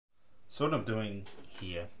So what I'm doing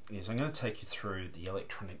here is I'm going to take you through the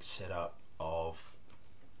electronic setup of,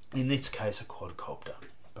 in this case, a quadcopter,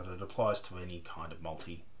 but it applies to any kind of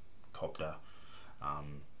multi-copter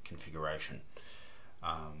configuration.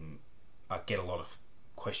 I get a lot of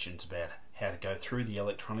questions about how to go through the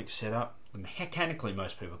electronic setup. Mechanically,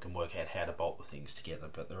 most people can work out how to bolt the things together,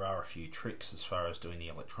 but there are a few tricks as far as doing the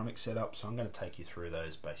electronic setup, so I'm going to take you through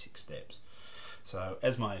those basic steps. So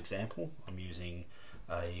as my example, I'm using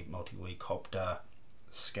a Multiwii copter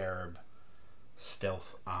Scarab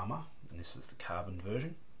stealth armor, and this is the carbon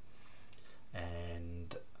version.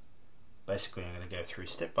 And basically I'm going to go through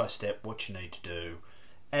step by step what you need to do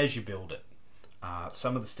as you build it.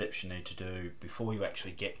 Some of the steps you need to do before you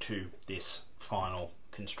actually get to this final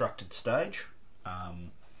constructed stage.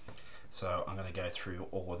 So I'm going to go through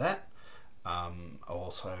all of that. I'll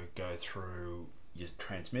also go through your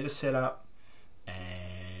transmitter setup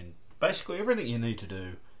and basically everything you need to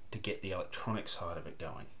do to get the electronic side of it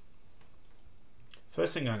going.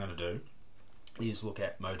 First thing I'm going to do is look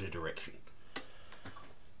at motor direction.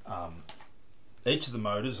 Each of the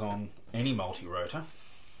motors on any multi-rotor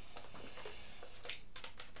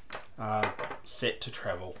are set to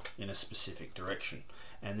travel in a specific direction,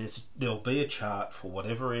 and there'll be a chart for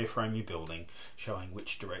whatever airframe you're building showing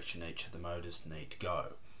which direction each of the motors need to go.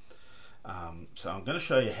 So I'm going to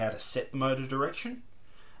show you how to set the motor direction,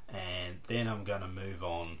 and then I'm going to move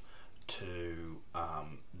on to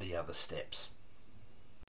the other steps.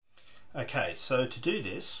 Okay, so to do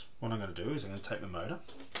this, what I'm going to do is I'm going to take the motor,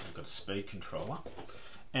 I've got a speed controller,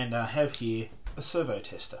 and I have here a servo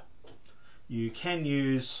tester. You can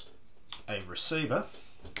use a receiver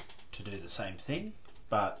to do the same thing,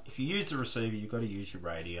 but if you use the receiver you've got to use your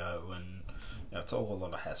radio, and you know, it's all a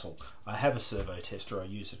lot of hassle. I have a servo tester, I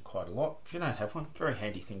use it quite a lot. If you don't have one, very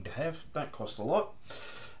handy thing to have, don't cost a lot,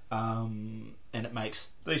 and it makes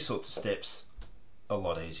these sorts of steps a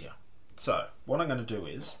lot easier. So what I'm going to do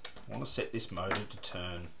is I want to set this motor to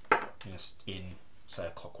turn in say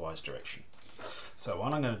a clockwise direction. So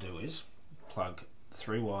what I'm going to do is plug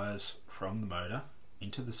 3 wires from the motor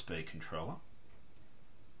into the speed controller,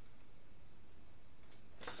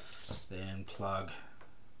 then plug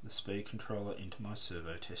the speed controller into my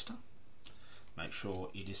servo tester, make sure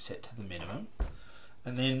it is set to the minimum,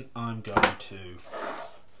 and then I'm going to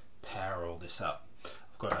power all this up.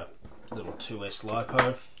 I've got a little 2S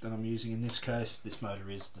LiPo that I'm using in this case. This motor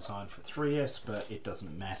is designed for 3S, but it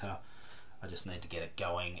doesn't matter. I just need to get it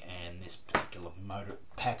going, and this particular motor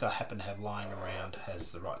pack I happen to have lying around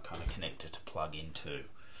has the right kind of connector to plug into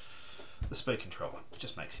the speed controller. It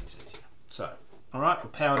just makes things easier. So, alright, we're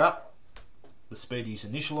powered up, the speedy's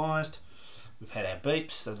initialized, we've had our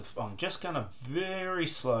beeps, so I'm just going to very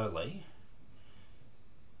slowly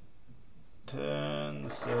turn the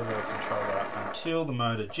servo controller up until the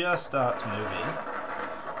motor just starts moving,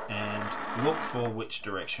 and look for which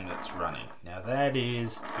direction it's running. Now that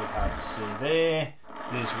is, it's a bit hard to see there,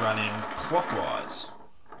 it is running clockwise.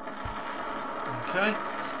 Okay,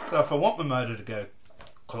 so if I want my motor to go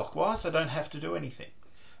clockwise I don't have to do anything.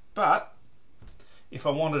 But if I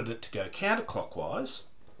wanted it to go counterclockwise,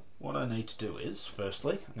 what I need to do is,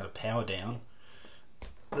 firstly, I'm going to power down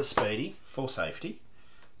the speedy for safety,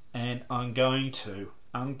 and I'm going to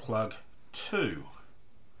unplug 2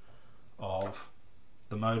 of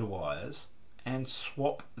the motor wires and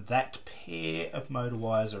swap that pair of motor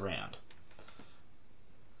wires around.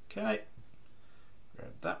 Okay,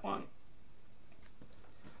 grab that one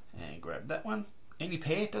and grab that one, any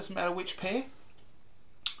pair, doesn't matter which pair.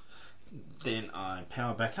 Then I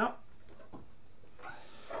power back up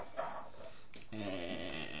and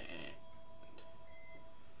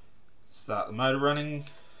start the motor running,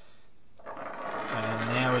 and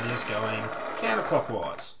now it is going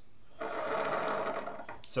counterclockwise.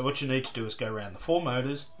 So what you need to do is go around the 4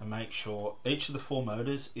 motors and make sure each of the 4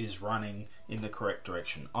 motors is running in the correct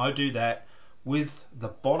direction. I do that with the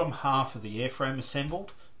bottom half of the airframe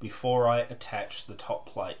assembled before I attach the top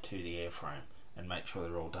plate to the airframe, and make sure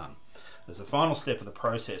they're all done. As a final step of the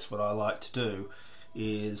process, what I like to do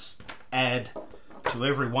is add to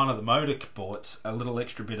every one of the motor ports a little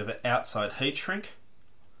extra bit of outside heat shrink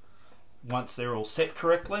once they're all set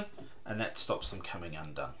correctly, and that stops them coming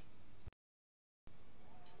undone.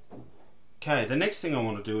 Okay, the next thing I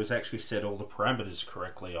want to do is actually set all the parameters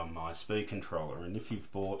correctly on my speed controller, and if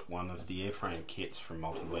you've bought one of the airframe kits from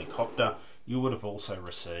Multiwii Copter, you would have also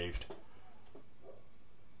received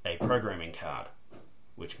a programming card,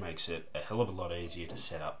 which makes it a hell of a lot easier to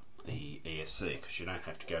set up the ESC because you don't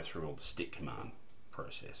have to go through all the stick command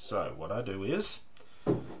process. So what I do is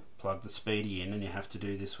plug the speedy in, and you have to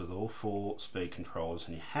do this with all 4 speed controllers,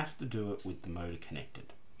 and you have to do it with the motor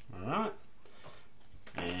connected. Alright,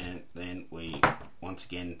 and then we once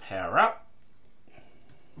again power up.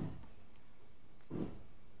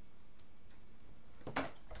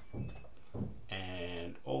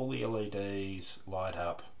 And all the LEDs light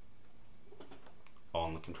up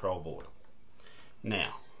on the control board.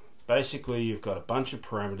 Now, basically you've got a bunch of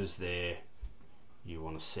parameters there you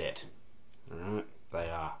want to set. Alright, they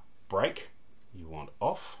are brake, you want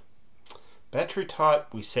off. Battery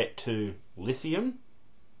type we set to lithium,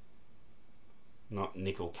 not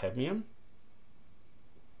nickel cadmium.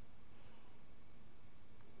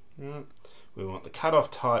 Right. We want the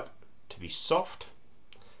cutoff type to be soft.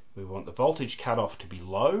 We want the voltage cutoff to be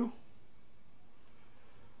low.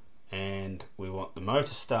 And we want the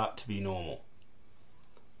motor start to be normal.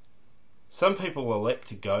 Some people elect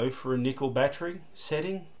to go for a nickel battery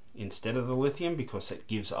setting instead of the lithium because it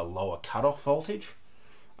gives a lower cutoff voltage.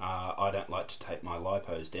 I don't like to take my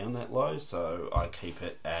lipos down that low, so I keep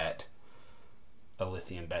it at a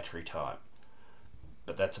lithium battery type.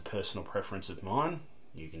 But that's a personal preference of mine.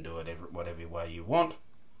 You can do it whatever way you want.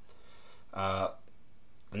 The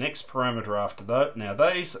next parameter after that, now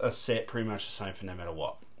these are set pretty much the same for no matter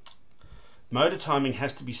what. Motor timing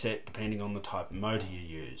has to be set depending on the type of motor you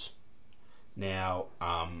use. Now,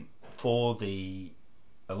 for the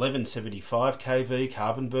 1175 kV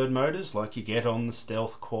carbon bird motors like you get on the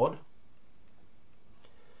Stealth Quad,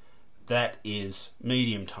 that is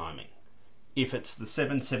medium timing. If it's the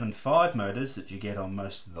 775 motors that you get on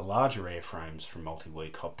most of the larger airframes from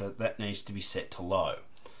Multiwii Copter, that needs to be set to low.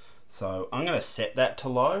 So I'm going to set that to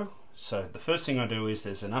low. So the first thing I do is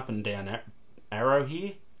there's an up and down arrow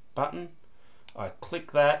here button. I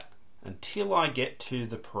click that until I get to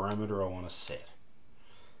the parameter I want to set.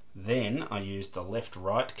 Then I use the left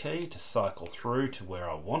right key to cycle through to where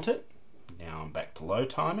I want it. Now I'm back to low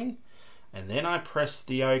timing, and then I press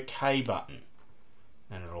the OK button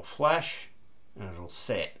and it'll flash and it'll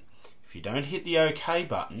set. If you don't hit the OK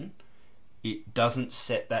button, it doesn't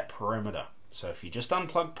set that parameter. So if you just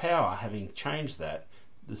unplug power having changed that,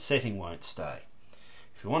 the setting won't stay.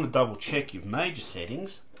 If you want to double check you've made your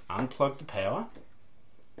settings, unplug the power,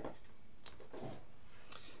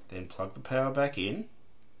 then plug the power back in,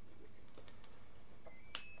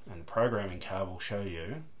 and the programming card will show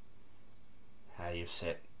you how you've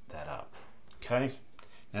set that up. Okay,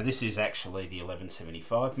 now this is actually the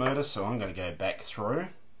 1175 motor, so I'm going to go back through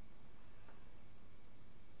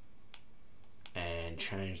and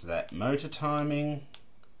change that motor timing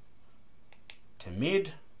to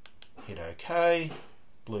mid, hit OK,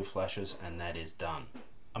 blue flashes, and that is done.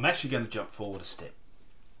 I'm actually going to jump forward a step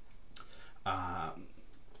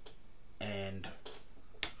and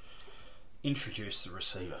introduce the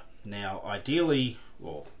receiver. Now ideally,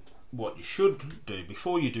 or what you should do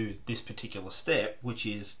before you do this particular step, which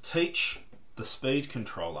is teach the speed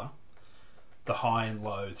controller the high and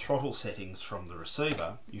low throttle settings from the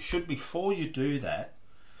receiver, you should, before you do that,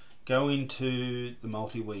 go into the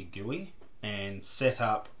Multiwii GUI and set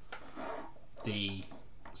up the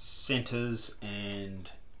centers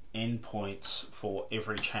and endpoints for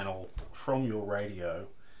every channel from your radio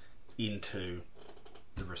into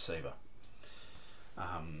the receiver.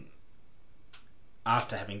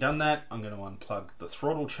 After having done that, I'm going to unplug the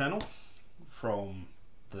throttle channel from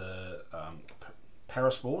the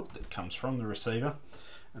Paris board that comes from the receiver,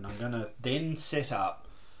 and I'm going to then set up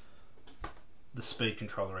the speed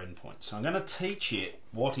controller endpoint. So I'm going to teach it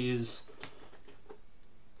what is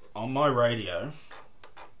on my radio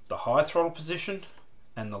the high throttle position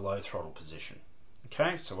and the low throttle position.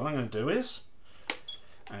 Okay, so what I'm going to do is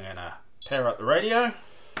I'm going to power up the radio,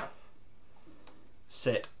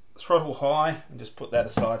 set throttle high, and just put that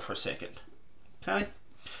aside for a second. Okay,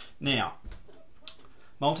 now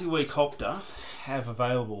Multiwii Copter have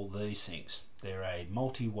available these things. They're a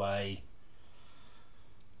multi-way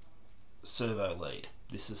servo lead.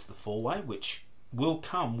 This is the 4-way, which will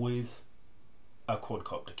come with a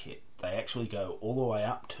quadcopter kit. They actually go all the way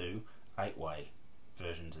up to 8-way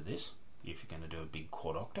versions of this if you're going to do a big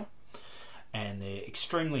quadcopter, and they're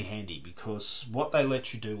extremely handy because what they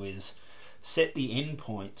let you do is set the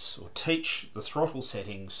endpoints or teach the throttle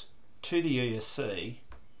settings to the ESC,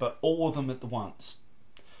 but all of them at the once.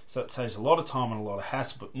 So it saves a lot of time and a lot of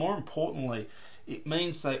hassle, but more importantly, it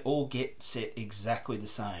means they all get set exactly the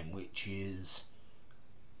same, which is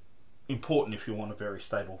important if you want a very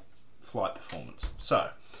stable flight performance. So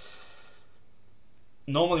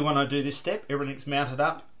normally when I do this step, everything's mounted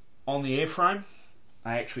up on the airframe.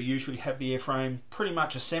 I actually usually have the airframe pretty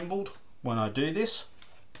much assembled when I do this.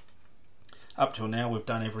 Up till now we've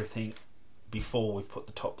done everything before we've put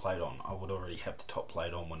the top plate on. I would already have the top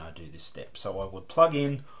plate on when I do this step. So I would plug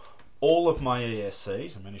in all of my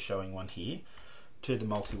ESCs, I'm only showing one here, to the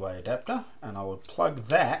multi-way adapter, and I would plug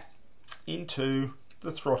that into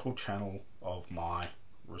the throttle channel of my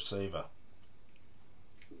receiver.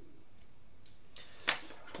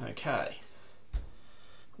 Okay,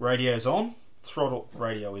 radio's on, throttle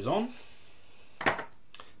radio is on,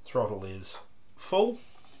 throttle is full.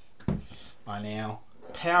 I now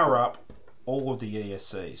power up all of the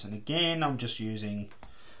ESCs, and again I'm just using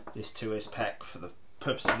this 2S pack for the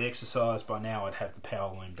purpose of the exercise. By now I'd have the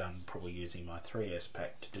power loom done, probably using my 3S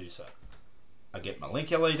pack to do so. I get my link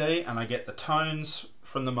LED and I get the tones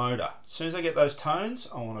from the motor. As soon as I get those tones,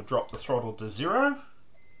 I want to drop the throttle to 0,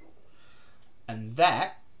 and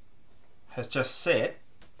that has just set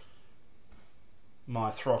my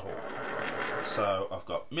throttle. So I've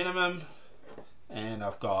got minimum and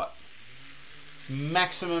I've got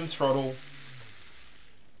maximum throttle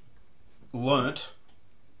learnt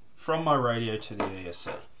from my radio to the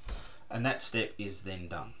ESC, and that step is then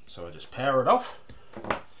done. So I just power it off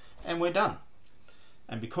and we're done.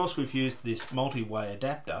 And because we've used this multi-way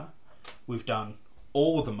adapter, we've done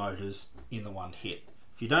all the motors in the one hit.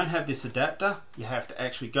 If you don't have this adapter, you have to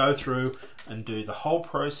actually go through and do the whole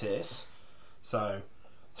process. So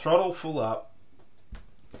throttle full up,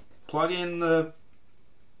 plug in the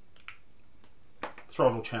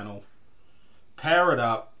throttle channel, power it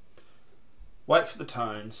up, wait for the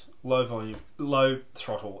tones, low volume, low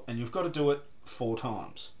throttle, and you've got to do it 4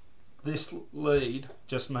 times. This lead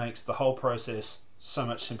just makes the whole process so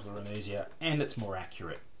much simpler and easier, and it's more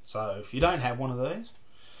accurate. So if you don't have one of these,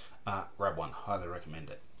 grab one. Highly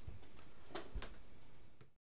recommend it.